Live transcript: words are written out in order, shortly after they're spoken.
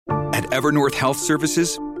Evernorth Health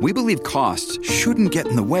Services, we believe costs shouldn't get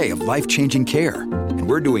in the way of life-changing care, and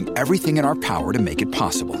we're doing everything in our power to make it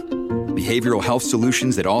possible. Behavioral health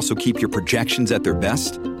solutions that also keep your projections at their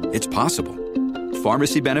best? It's possible.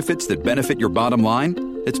 Pharmacy benefits that benefit your bottom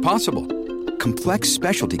line? It's possible. Complex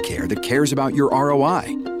specialty care that cares about your ROI?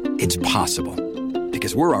 It's possible.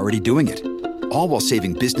 Because we're already doing it. All while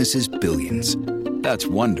saving businesses billions. That's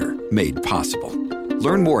Wonder made possible.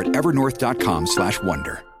 Learn more at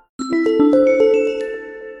evernorth.com/wonder.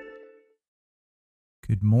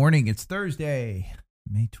 Good morning. It's Thursday,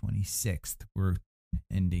 May 26th. We're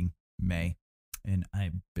ending May, and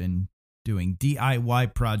I've been doing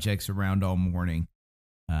DIY projects around all morning.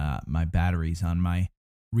 My batteries on my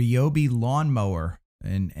Ryobi lawnmower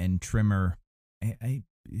and trimmer. I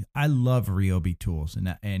love Ryobi tools,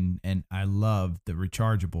 and I love the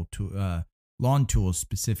rechargeable lawn tools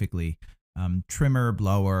specifically. Trimmer,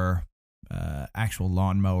 blower, actual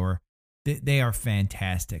lawnmower. They are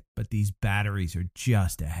fantastic, but these batteries are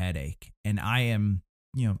just a headache. And I am,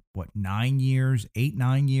 9 years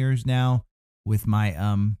now with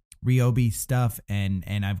my Ryobi stuff, and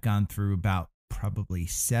I've gone through about probably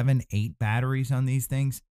 7-8 batteries on these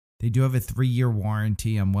things. They do have a 3-year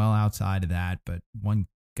warranty. I'm well outside of that, but one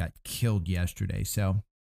got killed yesterday, so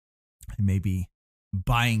I may be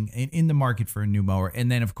buying in the market for a new mower.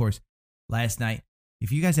 And then, of course, last night,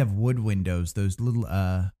 if you guys have wood windows, those little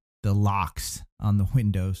the locks on the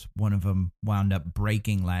windows, one of them wound up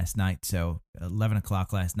breaking last night. So 11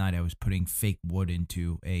 o'clock last night, I was putting fake wood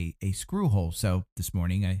into a screw hole. So this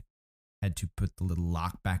morning, I had to put the little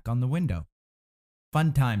lock back on the window.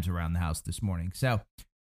 Fun times around the house this morning. So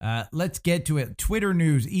let's get to it. Twitter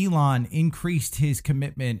news. Elon increased his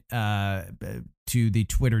commitment to the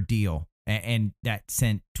Twitter deal, and that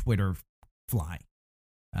sent Twitter flying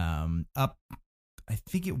up. I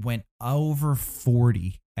think it went over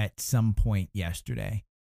 40 at some point yesterday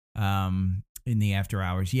in the after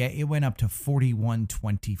hours. Yeah, it went up to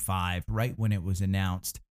 41.25 right when it was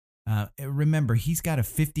announced. Remember, he's got a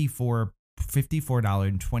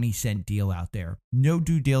 $54.20 deal out there. No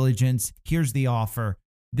due diligence. Here's the offer.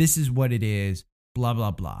 This is what it is. Blah,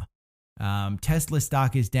 blah, blah. Tesla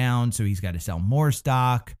stock is down, so he's got to sell more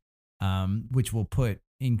stock, which will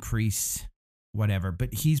increase whatever.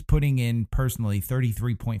 But he's putting in personally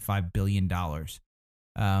 $33.5 billion.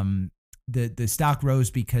 The stock rose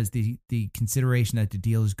because the consideration that the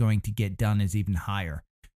deal is going to get done is even higher.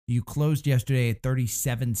 You closed yesterday at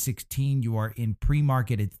 $37.16. You are in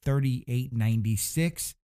pre-market at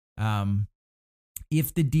 $38.96.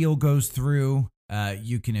 If the deal goes through,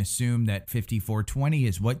 you can assume that $54.20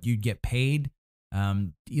 is what you'd get paid.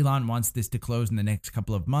 Elon wants this to close in the next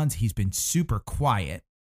couple of months. He's been super quiet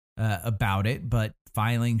about it, but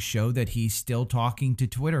filings show that he's still talking to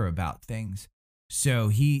Twitter about things. So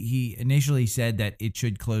he initially said that it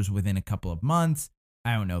should close within a couple of months.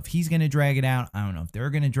 I don't know if he's going to drag it out. I don't know if they're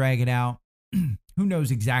going to drag it out. Who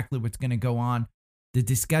knows exactly what's going to go on. The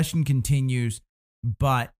discussion continues,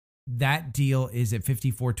 but that deal is at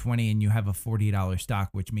 $54.20 and you have a $40 stock,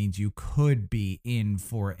 which means you could be in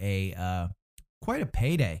for quite a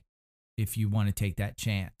payday if you want to take that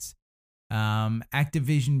chance.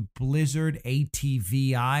 Activision Blizzard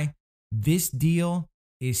ATVI. This deal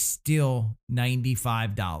is still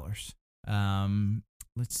 $95.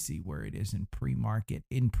 Let's see where it is in pre-market.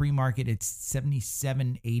 In pre-market, it's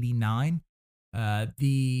 $77.89.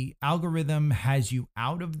 The algorithm has you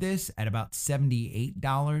out of this at about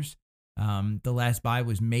 $78. The last buy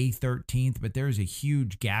was May 13th, but there's a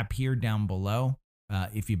huge gap here down below.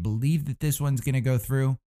 If you believe that this one's going to go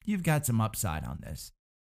through, you've got some upside on this.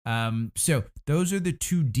 So those are the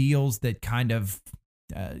two deals that kind of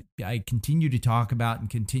I continue to talk about and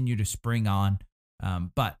continue to spring on.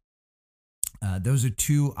 But those are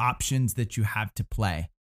two options that you have to play.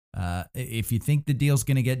 If you think the deal's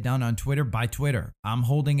going to get done on Twitter, buy Twitter. I'm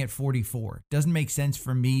holding at 44. Doesn't make sense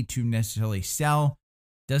for me to necessarily sell.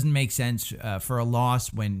 Doesn't make sense for a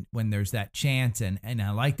loss when there's that chance. And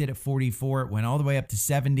I liked it at 44. It went all the way up to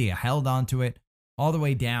 70. I held on to it all the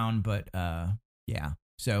way down. But yeah.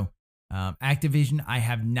 So Activision, I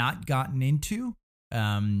have not gotten into.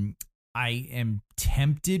 I am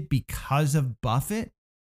tempted because of Buffett.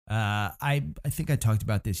 I think I talked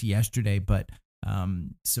about this yesterday, but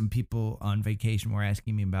some people on vacation were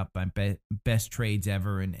asking me about my best trades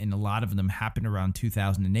ever, and a lot of them happened around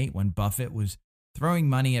 2008 when Buffett was throwing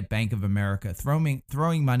money at Bank of America, throwing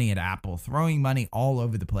money at Apple, throwing money all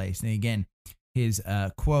over the place. And again, his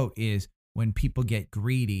quote is, "When people get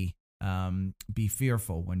greedy, be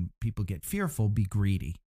fearful. When people get fearful, be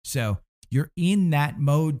greedy." So you're in that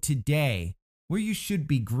mode today where you should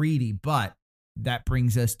be greedy, but that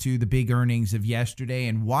brings us to the big earnings of yesterday,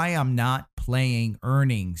 and why I'm not playing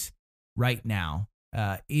earnings right now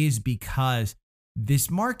is because this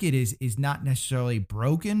market is not necessarily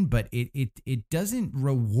broken, but it doesn't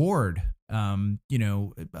reward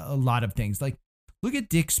a lot of things. Like, look at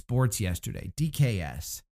Dick's Sports yesterday,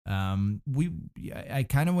 DKS. I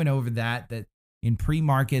kind of went over that in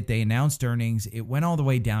pre-market they announced earnings. It went all the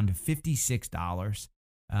way down to $56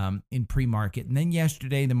 in pre-market, and then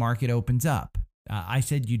yesterday the market opens up. I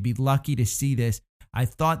said you'd be lucky to see this. I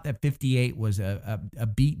thought that 58 was a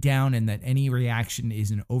beat down and that any reaction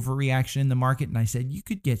is an overreaction in the market. And I said you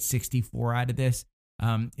could get 64 out of this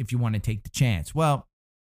if you want to take the chance. Well,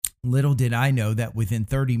 little did I know that within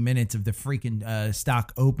 30 minutes of the freaking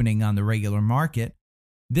stock opening on the regular market,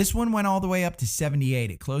 this one went all the way up to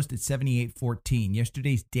 78. It closed at 78.14.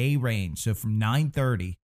 Yesterday's day range, so from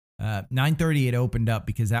 9:30 it opened up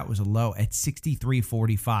because that was a low at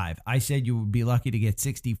 63.45. I said you would be lucky to get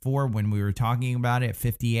 64 when we were talking about it at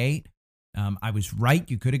 58. I was right.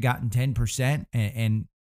 You could have gotten 10%. And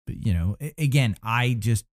again, I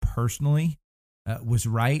just personally was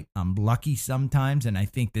right. I'm lucky sometimes. And I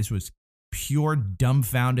think this was pure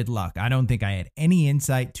dumbfounded luck. I don't think I had any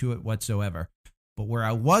insight to it whatsoever. But where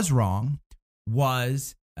I was wrong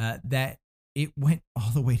was that it went all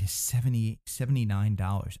the way to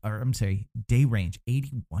 $79, or I'm sorry, day range,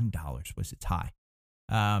 $81 was its high.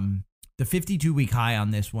 The 52-week high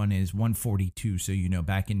on this one is 142, so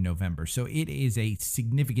back in November. So it is a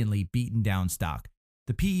significantly beaten down stock.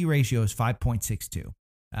 The PE ratio is 5.62.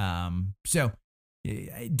 So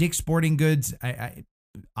Dick's Sporting Goods, I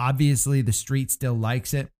obviously the street still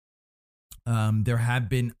likes it. There have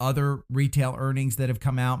been other retail earnings that have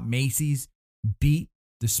come out. Macy's beat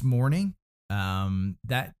this morning.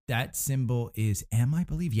 That symbol is M, I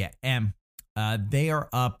believe. Yeah, M. They are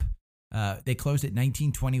up. They closed at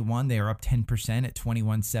 19.21. They are up 10% at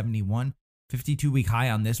 21.71. 52-week high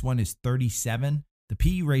on this one is 37. The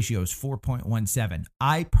PE ratio is 4.17.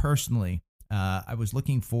 I personally, I was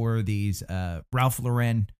looking for these Ralph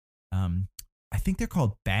Lauren. I think they're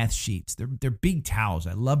called bath sheets. They're big towels.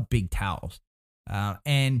 I love big towels.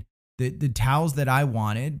 And the towels that I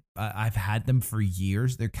wanted, I've had them for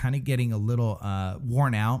years. They're kind of getting a little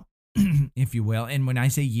worn out, if you will. And when I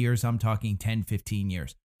say years, I'm talking 10, 15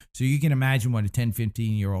 years. So you can imagine what a 10,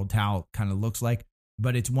 15-year-old towel kind of looks like.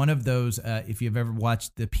 But it's one of those, if you've ever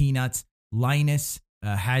watched the Peanuts, Linus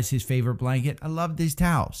has his favorite blanket. I love these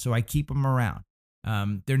towels, so I keep them around.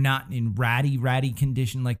 They're not in ratty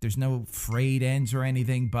condition, like there's no frayed ends or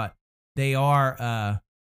anything, but they are a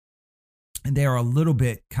little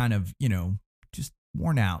bit kind of, just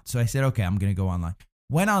worn out. So I said, okay, I'm going to go online.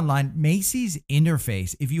 Went online. Macy's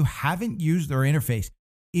interface, if you haven't used their interface,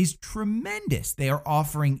 is tremendous. They are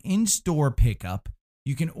offering in-store pickup.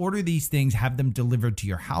 You can order these things, have them delivered to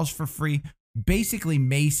your house for free. Basically,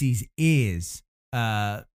 Macy's is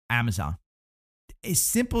Amazon. As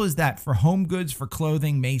simple as that. For home goods, for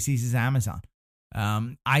clothing, Macy's is Amazon.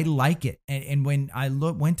 I like it. And when I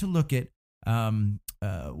went to look at,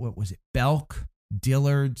 what was it? Belk,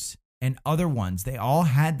 Dillard's, and other ones, they all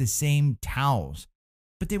had the same towels,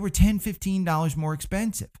 but they were $10, $15 more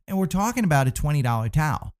expensive. And we're talking about a $20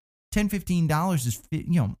 towel. $10, $15 is,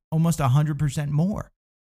 almost 100% more.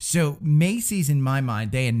 So Macy's, in my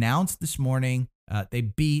mind, they announced this morning, they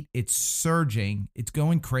beat, it's surging, it's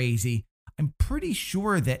going crazy. I'm pretty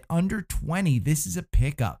sure that under 20, this is a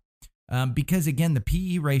pickup because, again, the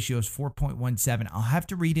PE ratio is 4.17. I'll have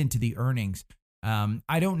to read into the earnings.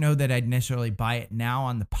 I don't know that I'd necessarily buy it now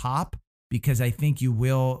on the pop because I think you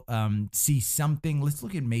will see something. Let's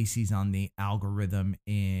look at Macy's on the algorithm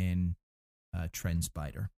in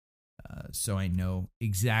TrendSpider so I know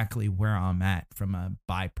exactly where I'm at from a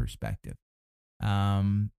buy perspective.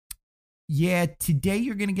 Yeah, today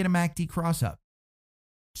you're going to get a MACD cross up.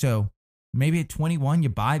 So maybe at 21, you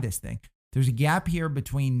buy this thing. There's a gap here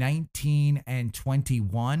between 19 and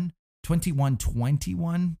 21,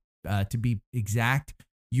 21, to be exact.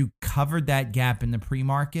 You covered that gap in the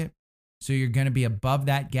pre-market. So you're going to be above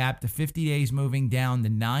that gap. The 50 days moving down. The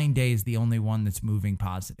 9 days is the only one that's moving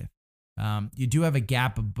positive. You do have a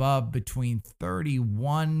gap above between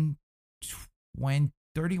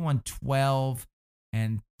 31.12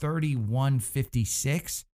 and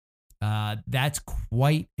 31.56. That's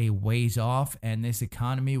quite a ways off, and this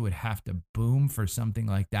economy would have to boom for something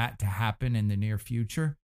like that to happen in the near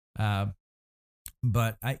future. But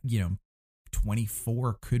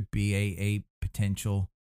 24 could be a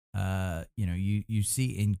potential. You see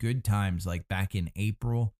in good times, like back in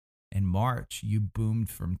April and March, you boomed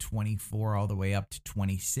from 24 all the way up to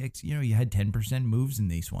 26. You had 10% moves in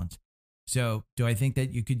these ones. So do I think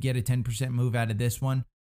that you could get a 10% move out of this one?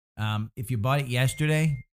 If you bought it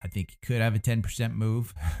yesterday, I think you could have a 10%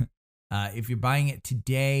 move. If you're buying it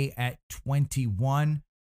today at 21,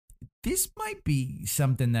 this might be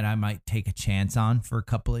something that I might take a chance on for a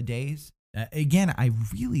couple of days. Again, I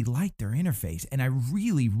really like their interface, and I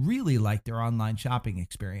really, really like their online shopping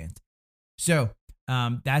experience. So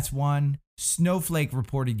that's one. Snowflake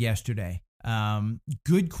reported yesterday.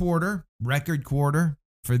 Good quarter, record quarter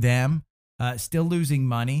for them. Still losing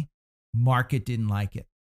money. Market didn't like it.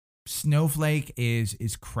 Snowflake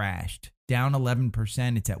is crashed, down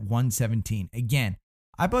 11%. It's at 117. Again,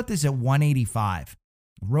 I bought this at 185,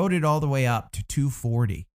 rode it all the way up to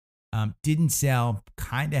 240. Didn't sell,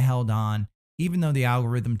 kind of held on. Even though the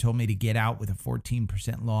algorithm told me to get out with a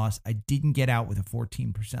 14% loss, I didn't get out with a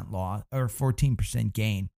 14% loss or 14%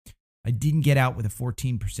 gain. I didn't get out with a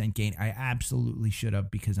 14% gain. I absolutely should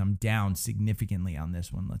have, because I'm down significantly on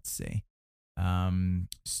this one. Let's see.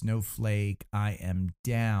 Snowflake, I am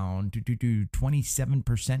down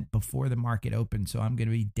 27% before the market opened. So I'm going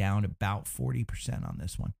to be down about 40% on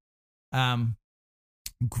this one.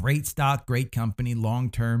 Great stock, great company,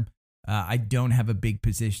 long-term. I don't have a big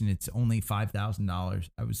position. It's only $5,000.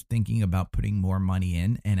 I was thinking about putting more money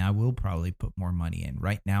in, and I will probably put more money in.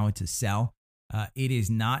 Right now it's a sell. It is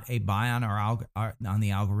not a buy on on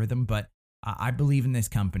the algorithm, but I believe in this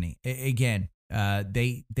company. Again,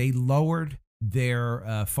 they lowered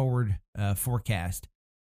their forward forecast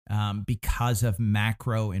because of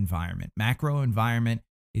macro environment. Macro environment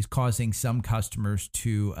is causing some customers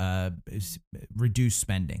to reduce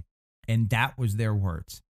spending, and that was their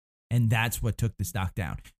words. And that's what took the stock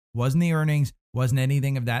down. Wasn't the earnings, wasn't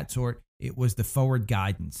anything of that sort. It was the forward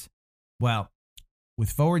guidance. Well, with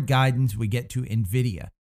forward guidance, we get to NVIDIA,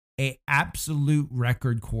 a absolute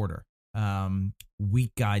record quarter.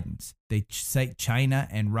 Weak guidance. They cite China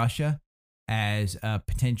and Russia as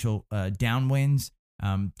potential downwinds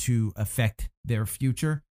to affect their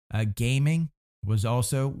future. Gaming was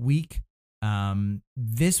also weak.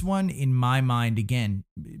 This one, in my mind, again,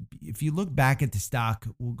 if you look back at the stock,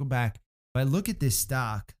 we'll go back. If I look at this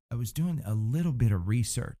stock, I was doing a little bit of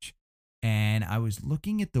research, and I was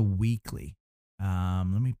looking at the weekly.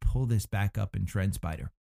 Let me pull this back up in TrendSpider.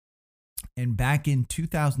 And back in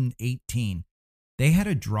 2018, they had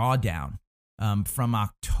a drawdown from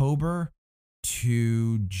October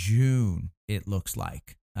to June, it looks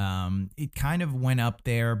like. It kind of went up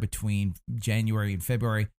there between January and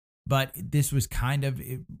February, but this was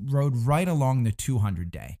it rode right along the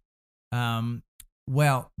 200-day.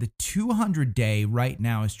 Well, the 200-day right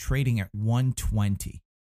now is trading at 120.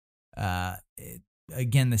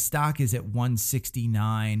 Again, the stock is at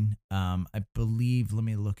 169. I believe, let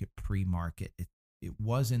me look at pre-market. It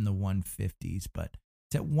was in the 150s, but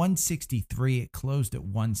it's at 163. It closed at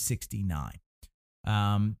 169.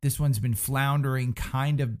 This one's been floundering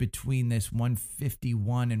kind of between this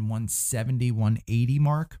 151 and 170, 180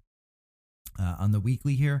 mark on the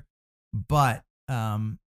weekly here. But,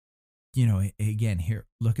 again, here,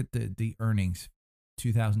 look at the earnings,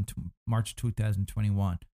 March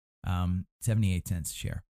 2021. 78 cents a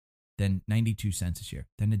share, then 92 cents a share,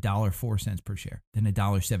 then $1.04 per share, then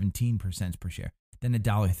 $1.17 per share, then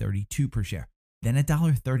 $1.32 per share, then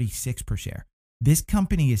 $1.36 per share. This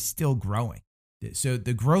company is still growing. So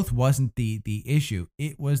the growth wasn't the issue.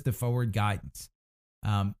 It was the forward guidance.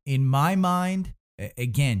 In my mind,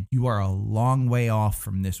 again, you are a long way off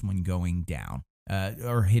from this one going down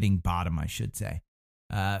or hitting bottom, I should say.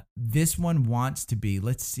 This one wants to be,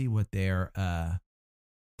 let's see what their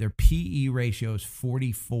PE ratio is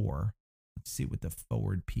 44. Let's see what the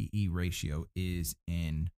forward PE ratio is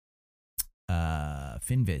in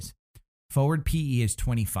FinViz. Forward PE is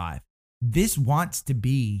 25. This wants to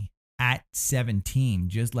be at 17,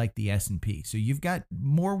 just like the S&P. So you've got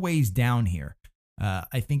more ways down here.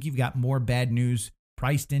 I think you've got more bad news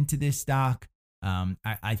priced into this stock.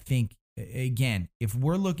 I think, again, if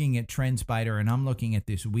we're looking at TrendSpider and I'm looking at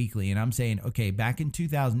this weekly and I'm saying, okay, back in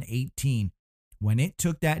 2018, when it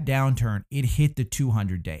took that downturn, it hit the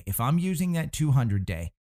 200-day. If I'm using that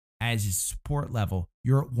 200-day as a support level,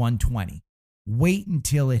 you're at 120. Wait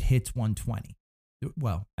until it hits 120.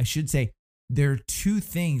 Well, I should say there are two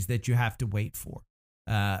things that you have to wait for.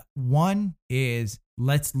 One is,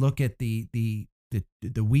 let's look at the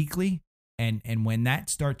weekly, and when that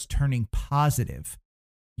starts turning positive,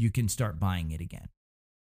 you can start buying it again.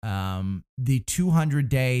 The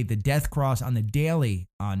 200-day, the death cross on the daily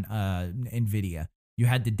on NVIDIA, you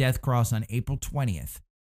had the death cross on April 20th.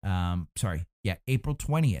 April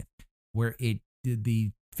 20th, where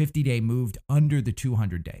the 50-day moved under the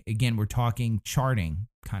 200-day. Again, we're talking charting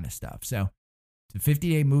kind of stuff. So The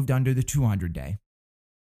 50-day moved under the 200-day.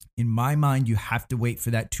 In my mind, you have to wait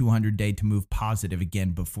for that 200-day to move positive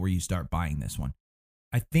again before you start buying this one.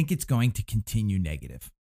 I think it's going to continue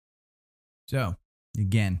negative. So,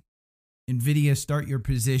 again, NVIDIA, start your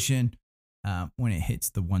position when it hits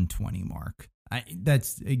the 120 mark.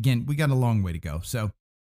 Again, we got a long way to go. So,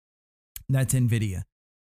 that's NVIDIA.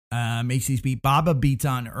 Macy's beat Baba beats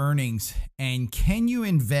on earnings. And can you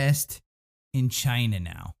invest in China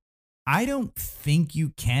now? I don't think you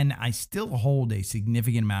can. I still hold a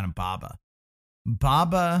significant amount of Baba.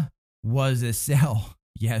 Baba was a sell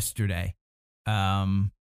yesterday at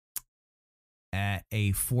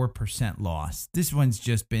a 4% loss. This one's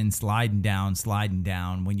just been sliding down.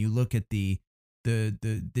 When you look at the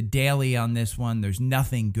daily on this one, there's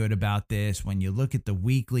nothing good about this. When you look at the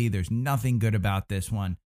weekly, there's nothing good about this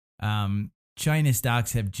one. China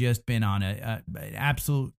stocks have just been on an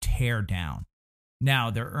absolute tear down.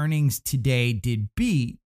 Now, their earnings today did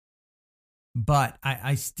beat, but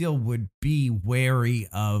I still would be wary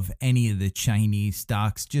of any of the Chinese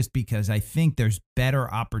stocks just because I think there's better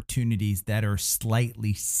opportunities that are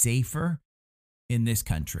slightly safer in this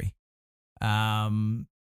country. That's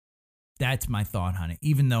my thought on it,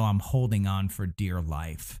 even though I'm holding on for dear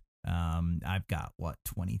life. I've got,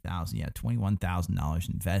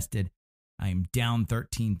 $21,000 invested. I am down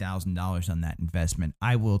 $13,000 on that investment.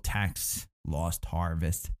 I will tax lost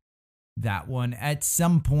harvest that one at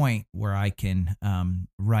some point where I can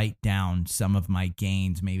write down some of my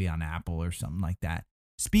gains, maybe on Apple or something like that.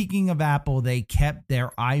 Speaking of Apple, they kept their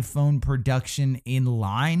iPhone production in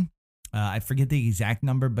line. I forget the exact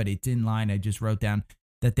number, but it's in line. I just wrote down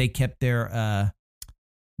that they kept their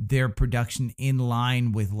production in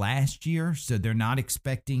line with last year. So they're not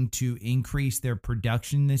expecting to increase their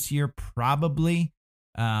production this year, probably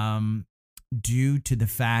due to the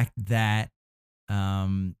fact that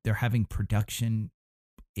they're having production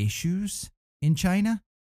issues in China.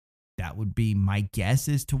 That would be my guess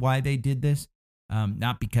as to why they did this.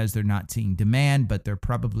 Not because they're not seeing demand, but they're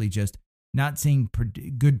probably just not seeing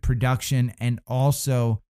good production. And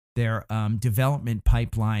also their development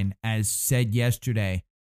pipeline, as said yesterday,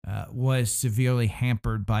 was severely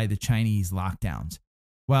hampered by the Chinese lockdowns.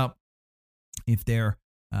 Well, if their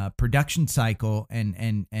production cycle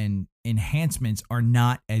and enhancements are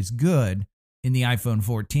not as good in the iPhone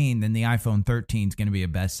 14, then the iPhone 13 is going to be a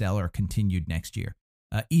bestseller continued next year.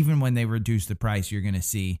 Even when they reduce the price, you're going to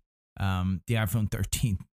see the iPhone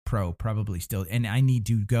 13 Pro probably still. And I need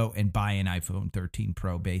to go and buy an iPhone 13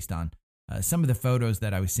 Pro based on some of the photos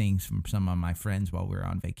that I was seeing from some of my friends while we were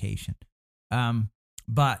on vacation.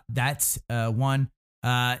 But that's one.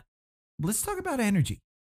 Let's talk about energy.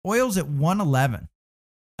 Oil's at 111.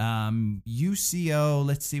 UCO,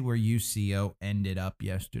 let's see where UCO ended up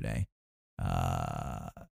yesterday.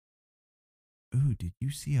 Did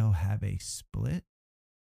UCO have a split?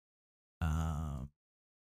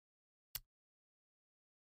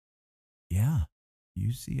 Yeah,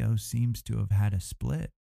 UCO seems to have had a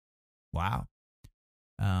split. Wow.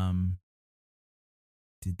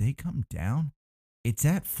 Did they come down? It's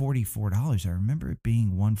at $44. I remember it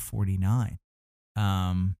being $149.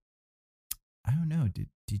 I don't know. Did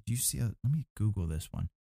UCO? Let me Google this one.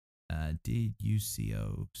 Did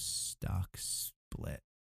UCO stock split?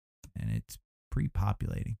 And it's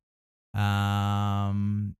pre-populating.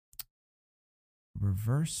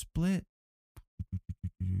 Reverse split.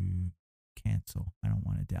 Cancel. I don't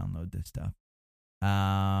want to download this stuff.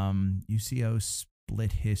 UCO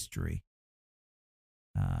split history.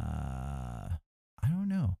 I don't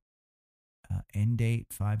know. End date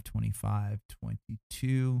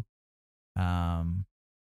 5/25/22.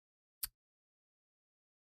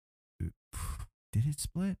 Did it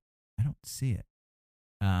split? I don't see it.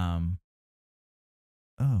 Oh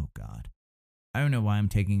God. I don't know why I'm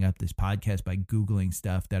taking up this podcast by Googling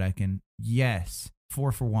stuff that I can. Yes.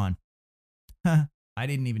 4 for 1. I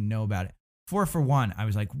didn't even know about it. 4 for 1. I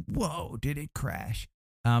was like, whoa, did it crash?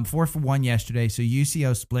 4 for 1 yesterday. So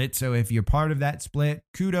UCO split. So if you're part of that split,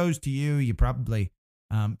 kudos to you. You probably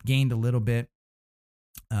gained a little bit.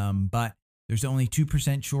 But there's only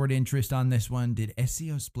 2% short interest on this one. Did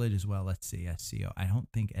SCO split as well? Let's see. SCO. I don't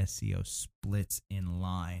think SCO splits in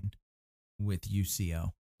line with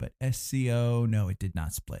UCO. But SCO, no, it did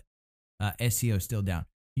not split. SCO still down.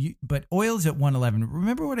 But oil's at 111.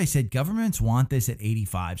 Remember what I said? Governments want this at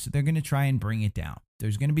 85, so they're going to try and bring it down.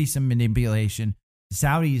 There's going to be some manipulation. The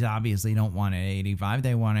Saudis obviously don't want it at 85.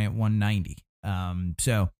 They want it at 190.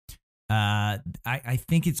 I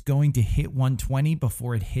think it's going to hit 120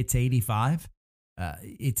 before it hits 85.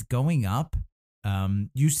 It's going up.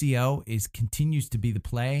 UCO continues to be the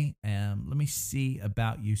play. Let me see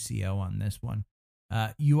about UCO on this one.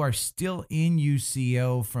 You are still in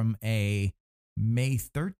UCO from a May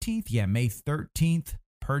 13th. Yeah, May 13th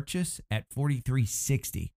purchase at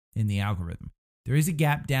 43.60 in the algorithm. There is a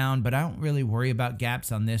gap down, but I don't really worry about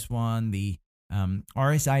gaps on this one. The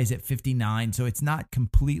RSI is at 59, so it's not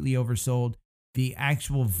completely oversold. The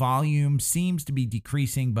actual volume seems to be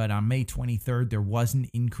decreasing, but on May 23rd, there was an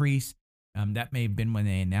increase. That may have been when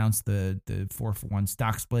they announced the 4-for-1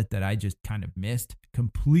 stock split that I just kind of missed.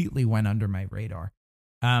 Completely went under my radar.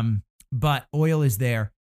 But oil is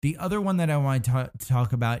there. The other one that I want to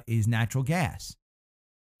talk about is natural gas.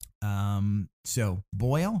 So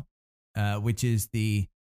BOIL, which is the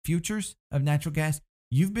futures of natural gas.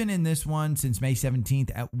 You've been in this one since May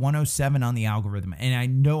 17th at 107 on the algorithm. And I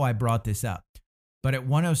know I brought this up, but at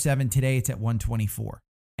 107 today, it's at 124.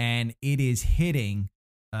 And it is hitting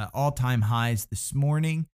all-time highs this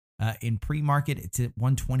morning. In pre-market, it's at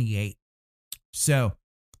 128. So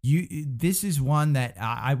this is one that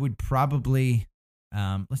I would probably,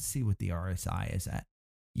 let's see what the RSI is at.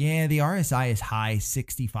 Yeah, the RSI is high,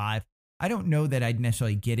 65. I don't know that I'd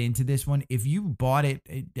necessarily get into this one. If you bought it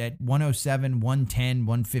at 107, 110,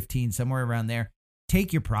 115, somewhere around there,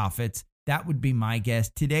 take your profits. That would be my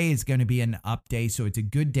guess. Today is going to be an up day, so it's a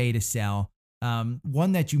good day to sell.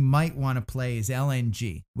 One that you might want to play is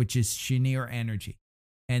LNG, which is Cheniere Energy.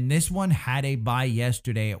 And this one had a buy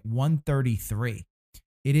yesterday at 133.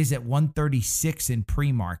 It is at 136 in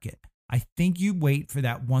pre-market. I think you wait for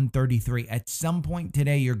that 133. At some point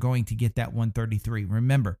today, you're going to get that 133.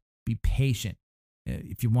 Remember, be patient.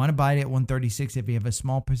 If you want to buy it at 136, if you have a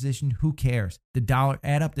small position, who cares?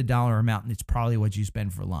 Add up the dollar amount, and it's probably what you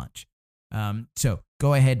spend for lunch. So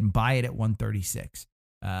go ahead and buy it at 136.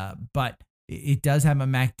 But it does have a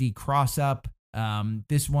MACD cross up.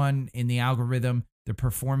 This one in the algorithm, the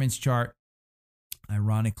performance chart,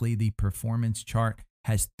 ironically, the performance chart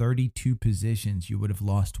has 32 positions. You would have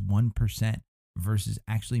lost 1% versus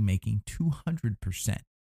actually making 200%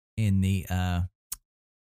 in the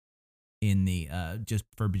just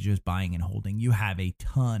buying and holding. You have a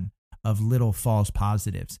ton of little false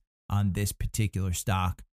positives on this particular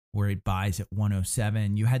stock where it buys at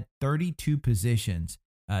 107. You had 32 positions.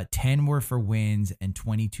 10 were for wins and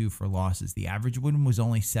 22 for losses. The average win was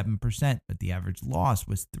only 7%, but the average loss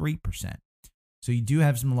was 3%. So you do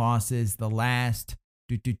have some losses. The last,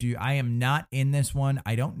 I am not in this one.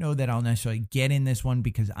 I don't know that I'll necessarily get in this one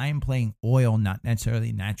because I am playing oil, not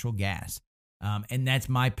necessarily natural gas. And that's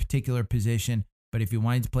my particular position. But if you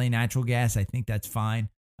wanted to play natural gas, I think that's fine.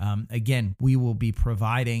 Again, we will be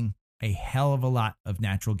providing a hell of a lot of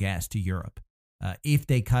natural gas to Europe. If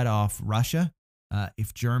they cut off Russia,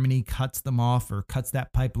 if Germany cuts them off or cuts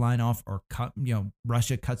that pipeline off, or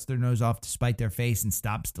Russia cuts their nose off to spite their face and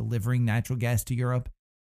stops delivering natural gas to Europe,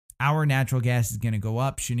 our natural gas is going to go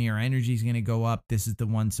up. Cheniere Energy is going to go up. This is the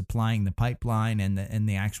one supplying the pipeline and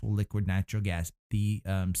the actual liquid natural gas. The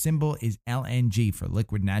symbol is LNG for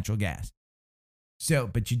liquid natural gas. So,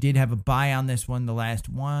 but you did have a buy on this one. The last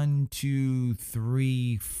 1, 2,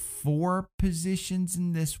 3, 4 positions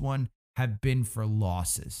in this one have been for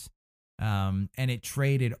losses. And it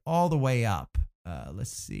traded all the way up.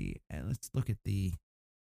 Let's see. Let's look at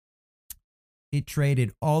it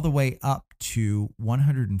traded all the way up to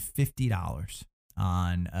 $150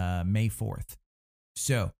 on May 4th.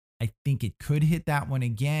 So I think it could hit that one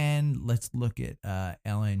again. Let's look at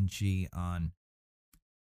LNG on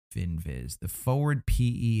FinViz. The forward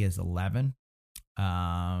PE is 11.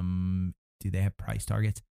 Do they have price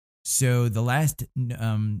targets? So the last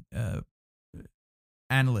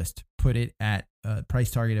analyst put it at a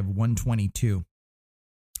price target of 122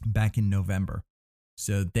 back in November.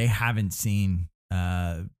 So they haven't seen,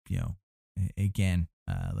 again,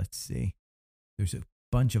 let's see. There's a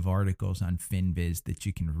bunch of articles on FinViz that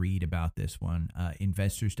you can read about this one.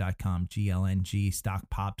 Investors.com, GLNG, stock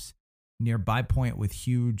pops near buy point with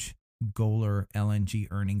huge Golar LNG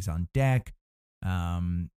earnings on deck.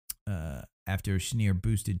 After Cheniere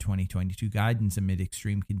boosted 2022 guidance amid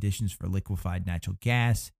extreme conditions for liquefied natural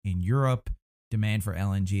gas in Europe, demand for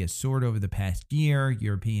LNG has soared over the past year.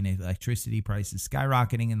 European electricity prices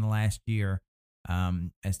skyrocketing in the last year.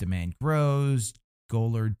 As demand grows,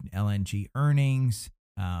 Golar LNG earnings.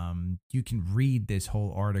 You can read this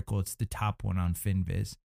whole article. It's the top one on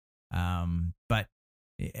FinViz. But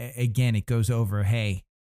again, it goes over, hey,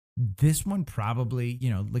 this one probably,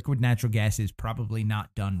 liquid natural gas is probably not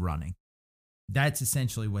done running. That's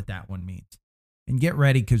essentially what that one means. And get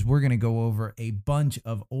ready because we're going to go over a bunch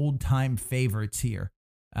of old-time favorites here.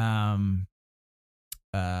 So I'm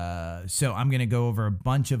going to go over a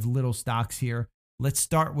bunch of little stocks here. Let's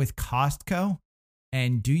start with Costco.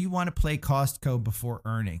 And do you want to play Costco before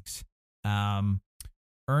earnings?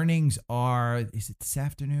 Earnings are, is it this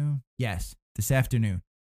afternoon? Yes, this afternoon.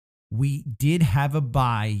 We did have a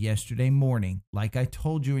buy yesterday morning, like I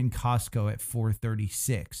told you, in Costco at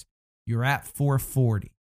 436. You're at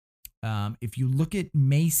 440. If you look at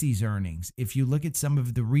Macy's earnings, if you look at some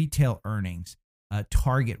of the retail earnings,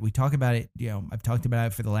 Target, we talk about it, I've talked about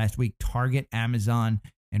it for the last week. Target, Amazon,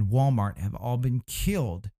 and Walmart have all been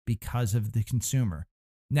killed because of the consumer.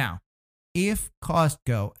 Now, if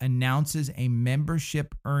Costco announces a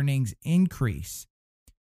membership earnings increase,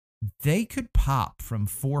 they could pop from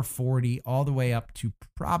 440 all the way up to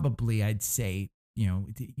probably, I'd say,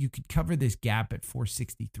 you could cover this gap at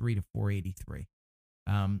 463 to 483.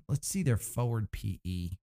 Let's see their forward PE.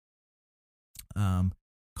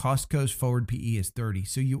 Costco's forward PE is 30.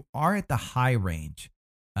 So you are at the high range.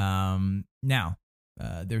 Now,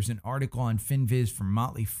 there's an article on FinViz from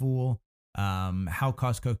Motley Fool, how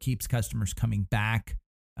Costco keeps customers coming back.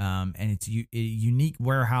 And it's a unique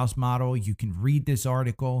warehouse model. You can read this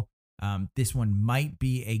article. This one might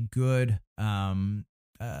be a good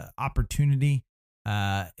opportunity.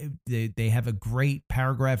 They have a great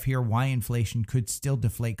paragraph here. Why inflation could still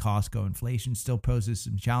deflate Costco. Inflation still poses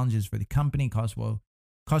some challenges for the company. Costco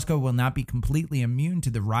will not be completely immune to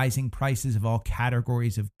the rising prices of all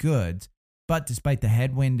categories of goods. But despite the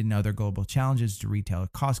headwind and other global challenges to retail,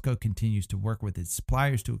 Costco continues to work with its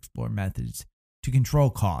suppliers to explore methods to control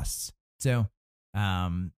costs. So,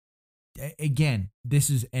 again, this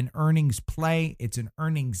is an earnings play. It's an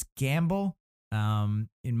earnings gamble. In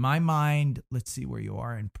my mind, let's see where you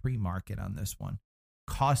are in pre-market on this one.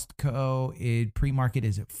 Costco, pre-market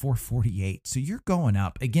is at 448. So you're going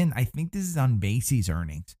up. Again, I think this is on Macy's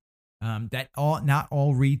earnings. Not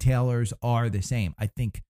all retailers are the same. I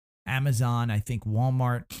think Amazon, I think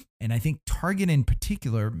Walmart, and I think Target in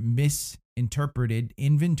particular misinterpreted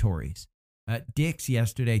inventories. Dick's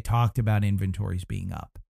yesterday talked about inventories being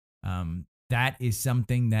up. That is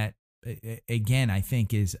something that, again, I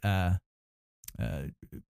think is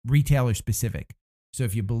retailer specific. So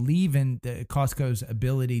if you believe in Costco's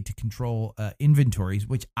ability to control inventories,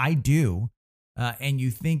 which I do, and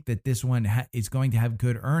you think that this one is going to have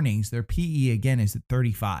good earnings, their PE again is at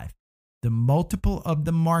 35. The multiple of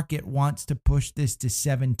the market wants to push this to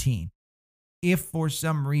 17. If for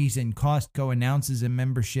some reason Costco announces a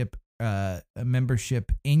membership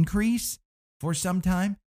increase for some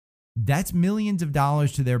time, that's millions of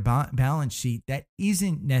dollars to their balance sheet that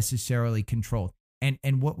isn't necessarily controlled.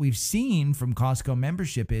 And what we've seen from Costco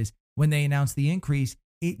membership is when they announce the increase,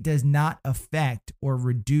 it does not affect or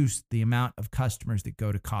reduce the amount of customers that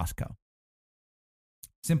go to Costco.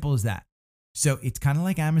 Simple as that. So it's kind of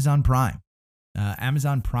like Amazon Prime.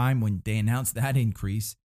 Amazon Prime, when they announced that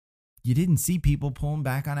increase, you didn't see people pulling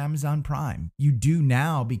back on Amazon Prime. You do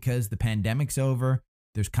now because the pandemic's over.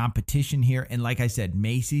 There's competition here. And like I said,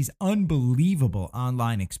 Macy's, unbelievable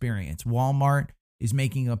online experience. Walmart is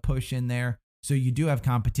making a push in there. So you do have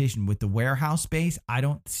competition with the warehouse space. I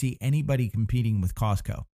don't see anybody competing with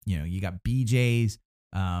Costco. You got BJ's,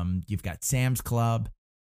 you've got Sam's Club.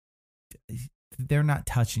 They're not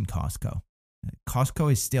touching Costco.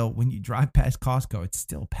 Costco is still, when you drive past Costco, it's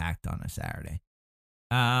still packed on a Saturday.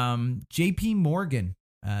 JP Morgan,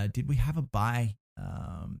 did we have a buy?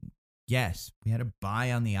 Yes, we had a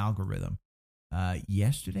buy on the algorithm.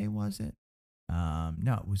 Yesterday, was it?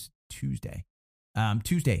 No, it was Tuesday.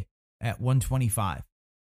 Tuesday at 125.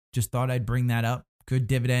 Just thought I'd bring that up. Good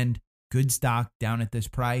dividend, good stock down at this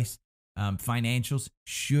price. Financials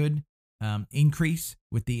should increase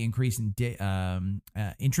with the increase in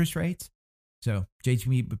interest rates. So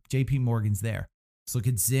JP Morgan's there. Let's look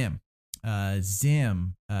at Zim.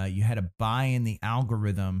 Zim, you had a buy in the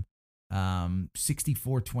algorithm.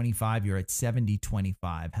 64.25. You're at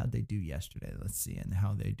 70.25. How'd they do yesterday? Let's see, and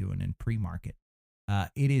how they doing in pre-market.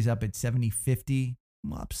 It is up at 70.50,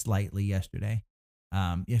 up slightly yesterday.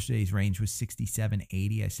 Yesterday's range was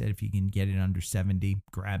 67.80. I said if you can get it under 70,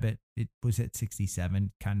 grab it. It was at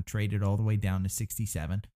 67, kind of traded all the way down to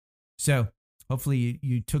 67. So hopefully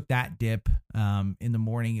you took that dip. In the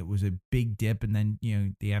morning, it was a big dip, and then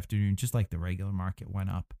the afternoon, just like the regular market, went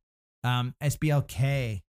up.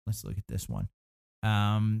 SBLK, let's look at this one.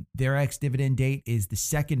 Their ex-dividend date is the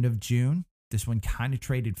 2nd of June. This one kind of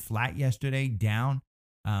traded flat yesterday, down.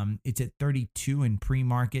 It's at 32 in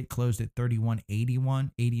pre-market, closed at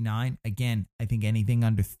 31.89. Again, I think anything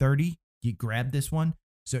under 30, you grab this one.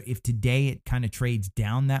 So if today it kind of trades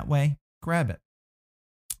down that way, grab it.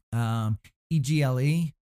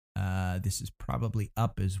 EGLE, this is probably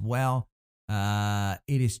up as well.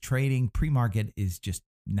 It is trading. Pre-market is just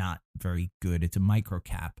not very good. It's a micro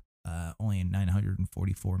cap, only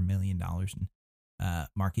 $944 million in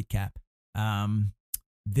market cap.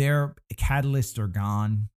 Their catalysts are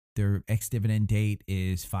gone. Their ex-dividend date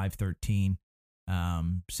is 5/13.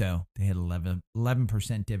 So they had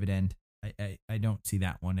 11% dividend. I don't see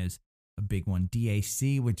that one as a big one.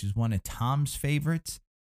 DAC, which is one of Tom's favorites.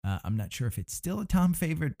 I'm not sure if it's still a Tom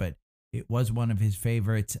favorite, but it was one of his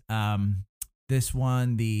favorites. This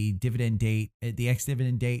one, the dividend date, the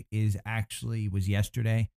ex-dividend date was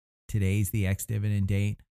yesterday. Today's the ex-dividend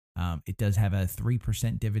date. It does have a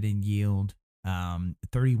 3% dividend yield.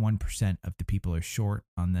 31% of the people are short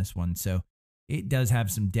on this one. So it does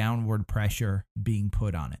have some downward pressure being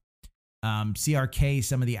put on it. CRK,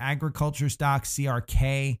 some of the agriculture stocks,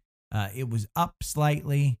 CRK, it was up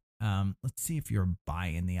slightly. Let's see if you're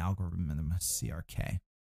buying the algorithm of CRK.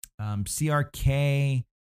 CRK,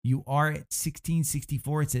 you are at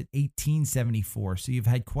 1664. It's at 1874. So you've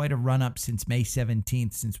had quite a run up since May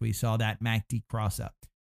 17th, since we saw that MACD cross up.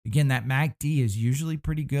 Again, that MACD is usually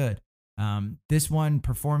pretty good. This one,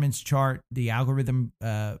 performance chart, the algorithm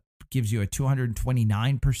gives you a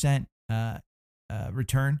 229%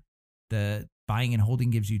 return. The buying and holding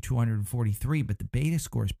gives you 243, but the beta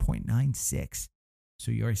score is 0.96.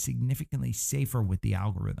 So you're significantly safer with the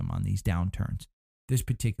algorithm on these downturns. This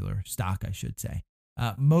particular stock, I should say.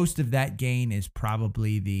 Most of that gain is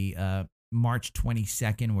probably the March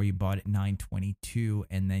 22nd, where you bought it $9.22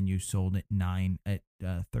 and then you sold it $13,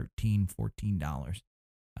 $14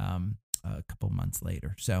 a couple months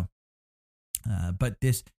later. So, but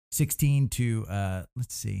this 16 to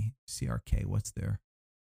let's see, CRK, what's their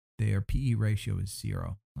PE ratio is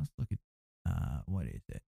 0. Let's look at what is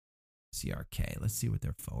it? CRK. Let's see what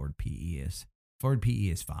their forward PE is. Forward PE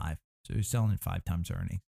is 5. So you're selling at 5 times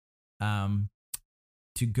earnings.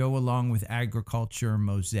 To go along with agriculture,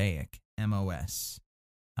 Mosaic, MOS.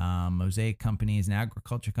 Mosaic Company is an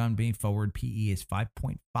agriculture company. Forward PE is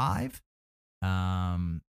 5.5.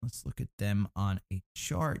 Let's look at them on a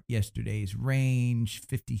chart. Yesterday's range,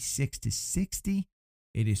 56 to 60.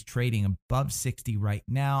 It is trading above 60 right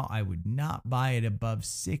now. I would not buy it above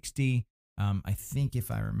 60. I think if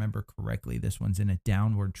I remember correctly, this one's in a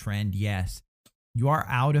downward trend. Yes. You are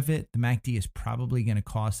out of it. The MACD is probably going to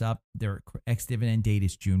cost up. Their ex-dividend date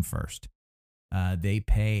is June 1st. They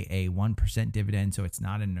pay a 1% dividend, so it's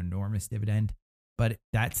not an enormous dividend. But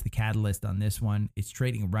that's the catalyst on this one. It's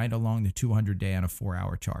trading right along the 200-day on a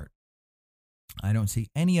 4-hour chart. I don't see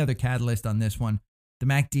any other catalyst on this one. The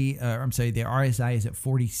MACD, the RSI is at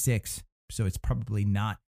 46, so it's probably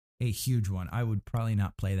not a huge one. I would probably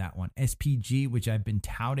not play that one. SPG, which I've been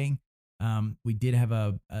touting, we did have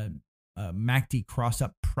a MACD cross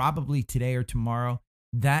up probably today or tomorrow.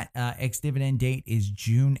 That ex-dividend date is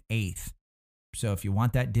June 8th. So if you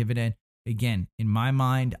want that dividend, again, in my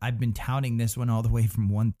mind, I've been touting this one all the way from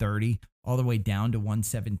 130 all the way down to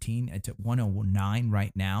 117. It's at 109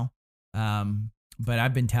 right now. But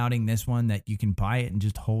I've been touting this one that you can buy it and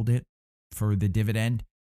just hold it for the dividend,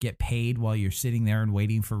 get paid while you're sitting there and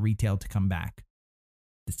waiting for retail to come back.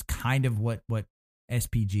 That's kind of what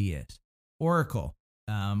SPG is. Oracle.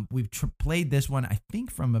 We've played this one, I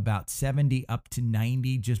think, from about 70 up to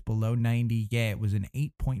 90, just below 90. Yeah, it was an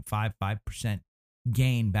 8.55%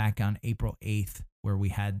 gain back on April 8th, where we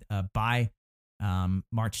had a buy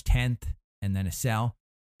March 10th and then a sell.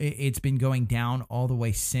 It's been going down all the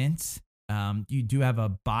way since. You do have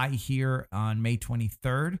a buy here on May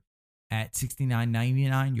 23rd at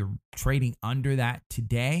 $69.99. You're trading under that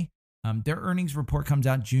today. Their earnings report comes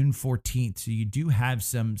out June 14th, so you do have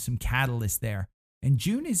some catalyst there. And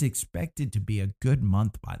June is expected to be a good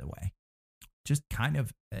month, by the way. Just kind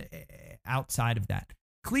of outside of that.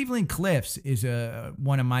 Cleveland Cliffs is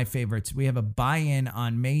one of my favorites. We have a buy-in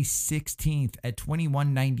on May 16th at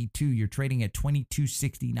 $21.92. You're trading at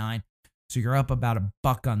 $22.69. So you're up about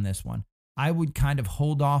 $1 on this one. I would kind of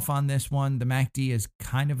hold off on this one. The MACD is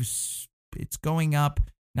kind of, it's going up,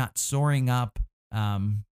 not soaring up.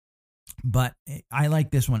 But I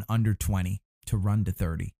like this one under 20 to run to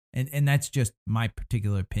 30. And that's just my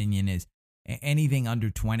particular opinion is anything under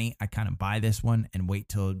 20, I kind of buy this one and wait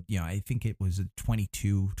till, I think it was a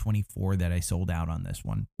 22, 24 that I sold out on this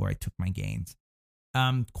one where I took my gains.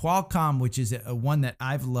 Qualcomm, which is a one that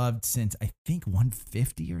I've loved since I think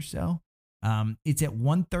 150 or so. It's at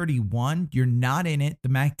 131. You're not in it. The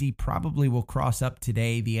MACD probably will cross up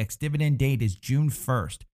today. The ex-dividend date is June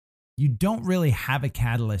 1st. You don't really have a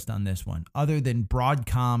catalyst on this one other than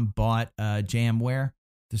Broadcom bought JMware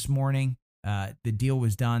this morning. The deal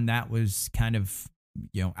was done. That was kind of,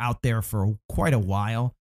 out there for quite a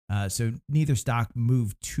while. So neither stock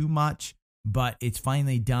moved too much, but it's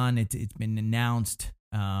finally done. It's been announced.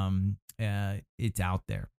 It's out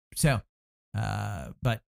there. So,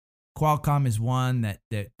 but Qualcomm is one that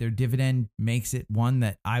their dividend makes it one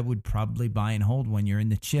that I would probably buy and hold when you're in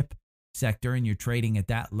the chip sector and you're trading at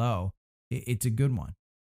that low. It's a good one.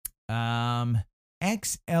 XLE.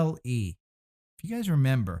 If you guys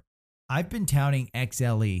remember, I've been touting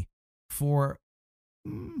XLE for a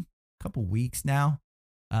couple weeks now.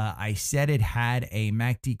 I said it had a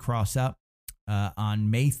MACD cross up on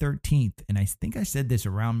May 13th, and I think I said this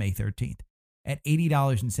around May 13th at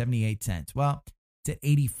 $80.78. Well, it's at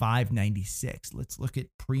 $85.96. Let's look at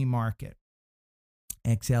pre-market.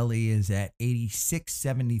 XLE is at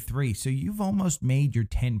 $86.73. So you've almost made your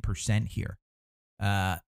 10% here.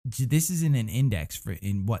 This is in an index for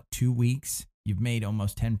in 2 weeks? You've made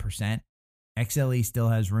almost 10%. XLE still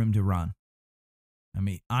has room to run. I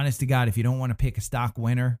mean, honest to God, if you don't want to pick a stock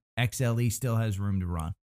winner, XLE still has room to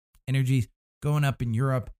run. Energy's going up in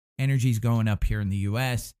Europe. Energy's going up here in the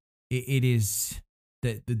U.S. It is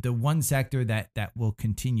the one sector that will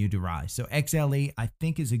continue to rise. So XLE, I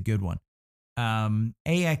think, is a good one.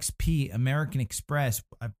 AXP, American Express,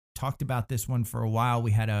 I've talked about this one for a while.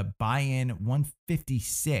 We had a buy-in at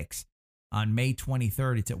 156 on May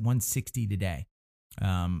 23rd. It's at 160 today.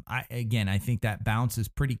 I think that bounce is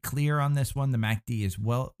pretty clear on this one. The MACD is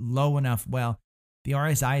low enough. Well, the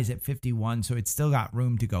RSI is at 51, so it's still got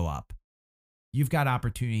room to go up. You've got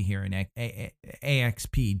opportunity here in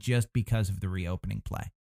AXP just because of the reopening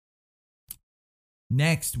play.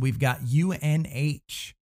 Next, we've got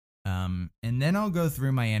UNH. And then I'll go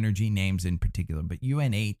through my energy names in particular. But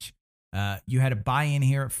UNH, you had a buy-in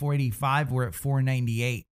here at 485. We're at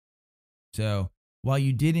 498. So while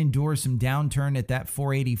you did endure some downturn at that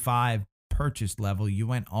 485 purchase level, you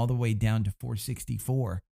went all the way down to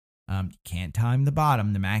 464. You can't time the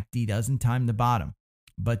bottom. The MACD doesn't time the bottom.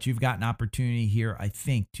 But you've got an opportunity here, I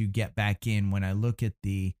think, to get back in. When I look at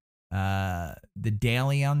the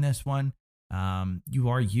daily on this one, you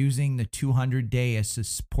are using the 200-day as a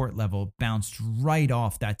support level, bounced right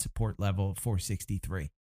off that support level of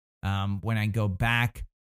 463. When I go back,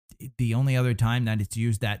 the only other time that it's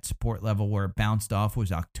used that support level where it bounced off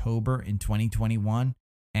was October in 2021,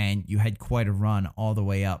 and you had quite a run all the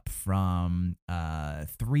way up from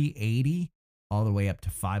 380 all the way up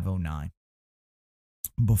to 509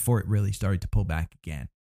 before it really started to pull back again.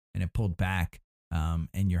 And it pulled back,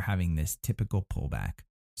 and you're having this typical pullback.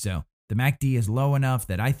 So the MACD is low enough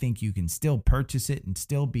that I think you can still purchase it and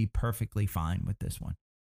still be perfectly fine with this one.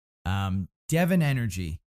 Devon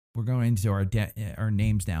Energy. We're going into our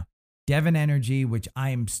names now. Devon Energy, which I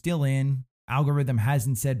am still in. Algorithm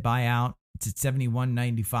hasn't said buyout. It's at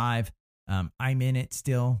 71.95. I'm in it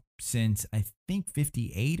still since I think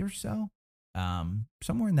 58 or so.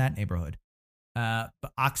 Somewhere in that neighborhood. But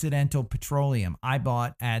Occidental Petroleum, I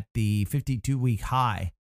bought at the 52-week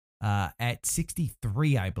high. At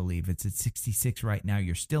 63, I believe. It's at 66 right now.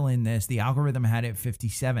 You're still in this. The algorithm had it at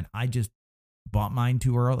 57. I just bought mine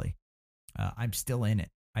too early. I'm still in it.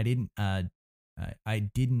 I didn't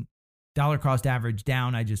dollar cost average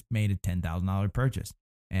down. I just made a $10,000 purchase,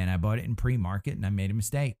 and I bought it in pre-market, and I made a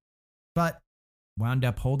mistake, but wound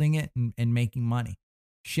up holding it and making money.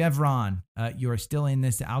 Chevron, you are still in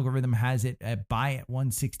this. The algorithm has it at buy at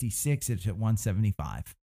 166. It's at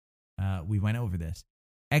 175. We went over this.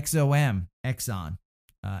 Exxon,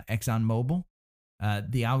 ExxonMobil.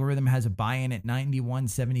 The algorithm has a buy-in at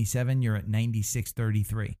 91.77. You're at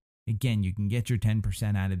 96.33. Again, you can get your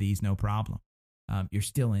 10% out of these, no problem. You're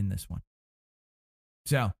still in this one.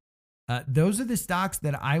 So those are the stocks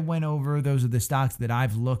that I went over. Those are the stocks that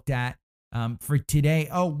I've looked at for today.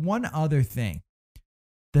 Oh, one other thing.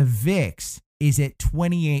 The VIX is at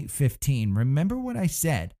 28.15. Remember what I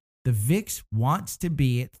said. The VIX wants to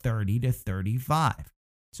be at 30 to 35.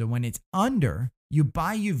 So when it's under, you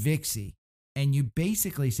buy your VIXy and you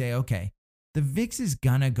basically say, okay, the VIX is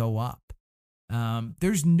going to go up.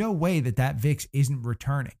 There's no way that VIX isn't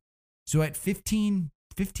returning. So at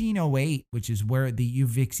 1508, which is where the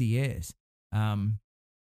UVIXy is,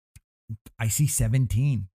 I see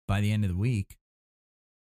 17 by the end of the week.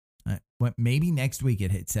 Maybe next week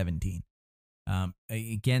it hits 17.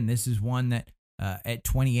 Again, this is one that at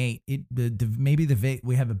 28, maybe the VIX,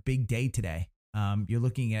 we have a big day today. You're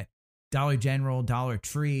looking at Dollar General, Dollar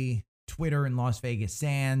Tree, Twitter and Las Vegas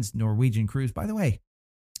Sands, Norwegian Cruise. By the way,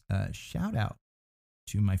 shout out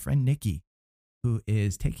to my friend Nikki, who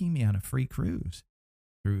is taking me on a free cruise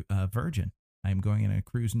through Virgin. I'm going on a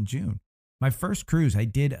cruise in June. My first cruise, I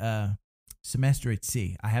did a semester at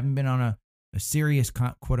sea. I haven't been on a serious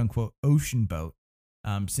quote unquote ocean boat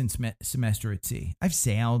since semester at sea. I've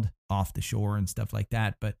sailed off the shore and stuff like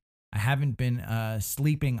that, but I haven't been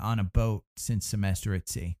sleeping on a boat since semester at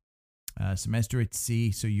sea. Semester at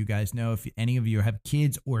Sea. So you guys know, if any of you have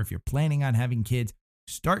kids or if you're planning on having kids,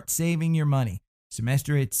 start saving your money.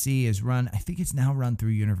 Semester at Sea is run, I think it's now run through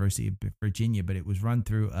University of Virginia, but it was run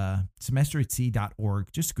through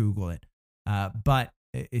semesteratsea.org. Just Google it. But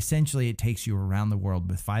essentially, it takes you around the world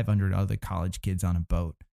with 500 other college kids on a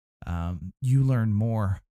boat. You learn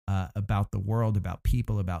more about the world, about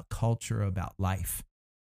people, about culture, about life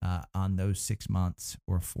on those 6 months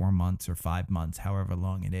or 4 months or 5 months, however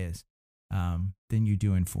long it is, than you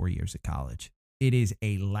do in 4 years of college. It is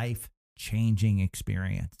a life-changing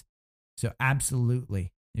experience. So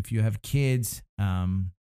absolutely, if you have kids,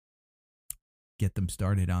 get them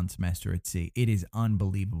started on Semester at Sea. It is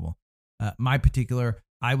unbelievable.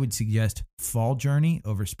 I would suggest fall journey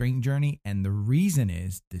over spring journey. And the reason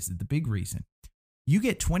is, this is the big reason, you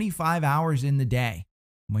get 25 hours in the day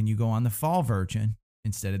when you go on the fall version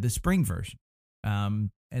instead of the spring version.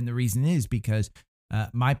 And the reason is because I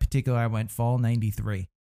went fall 93,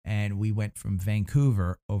 and we went from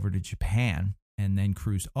Vancouver over to Japan and then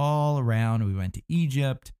cruised all around. We went to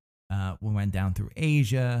Egypt. We went down through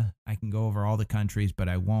Asia. I can go over all the countries, but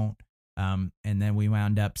I won't. And then we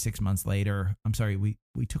wound up 6 months later.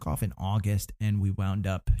 We took off in August, and we wound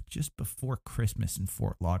up just before Christmas in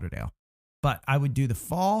Fort Lauderdale. But I would do the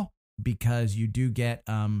fall because you do get,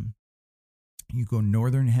 you go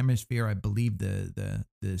northern hemisphere. I believe the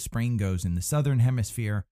spring goes in the southern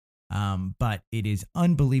hemisphere. But it is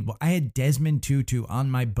unbelievable. I had Desmond Tutu on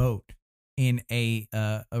my boat in a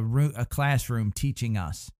classroom teaching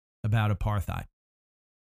us about apartheid.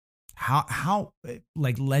 How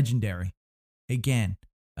like legendary. Again,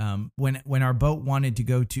 when our boat wanted to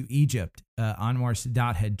go to Egypt, Anwar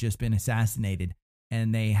Sadat had just been assassinated,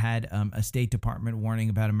 and they had a State Department warning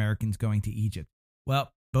about Americans going to Egypt.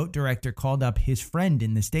 Well, boat director called up his friend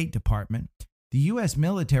in the State Department. The U.S.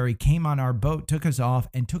 military came on our boat, took us off,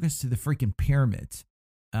 and took us to the freaking pyramids.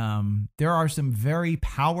 There are some very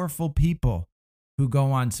powerful people who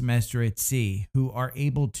go on Semester at Sea, who are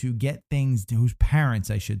able to get things, whose parents,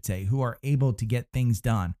 I should say, who are able to get things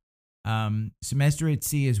done. Semester at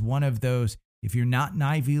Sea is one of those. If you're not in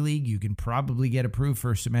Ivy League, you can probably get approved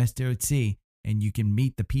for Semester at Sea, and you can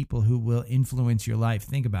meet the people who will influence your life.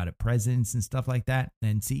 Think about it. Presidents and stuff like that,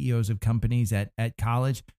 and CEOs of companies at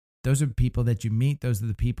college. Those are the people that you meet. Those are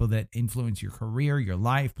the people that influence your career, your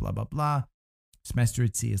life, blah, blah, blah. Semester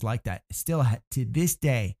at Sea is like that. Still, to this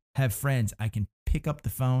day, have friends. I can pick up the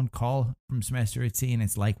phone, call from Semester at Sea, and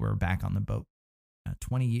it's like we're back on the boat.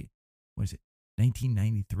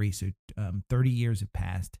 1993. So 30 years have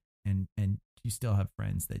passed, and you still have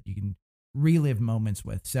friends that you can relive moments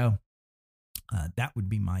with. So that would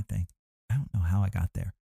be my thing. I don't know how I got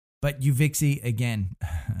there. But Uvixi, again,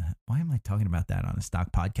 why am I talking about that on a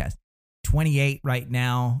stock podcast? 28 right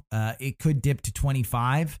now. It could dip to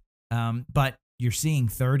 25, but you're seeing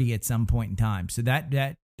 30 at some point in time. So that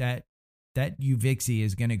Uvixi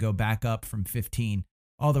is going to go back up from 15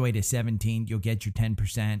 all the way to 17. You'll get your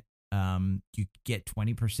 10%. You get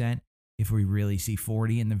 20% if we really see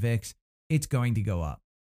 40 in the VIX. It's going to go up.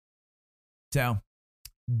 So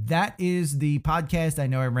that is the podcast. I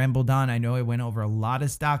know I rambled on. I know I went over a lot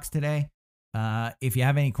of stocks today. If you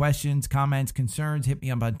have any questions, comments, concerns, hit me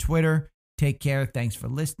up on Twitter. Take care. Thanks for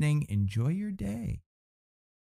listening. Enjoy your day.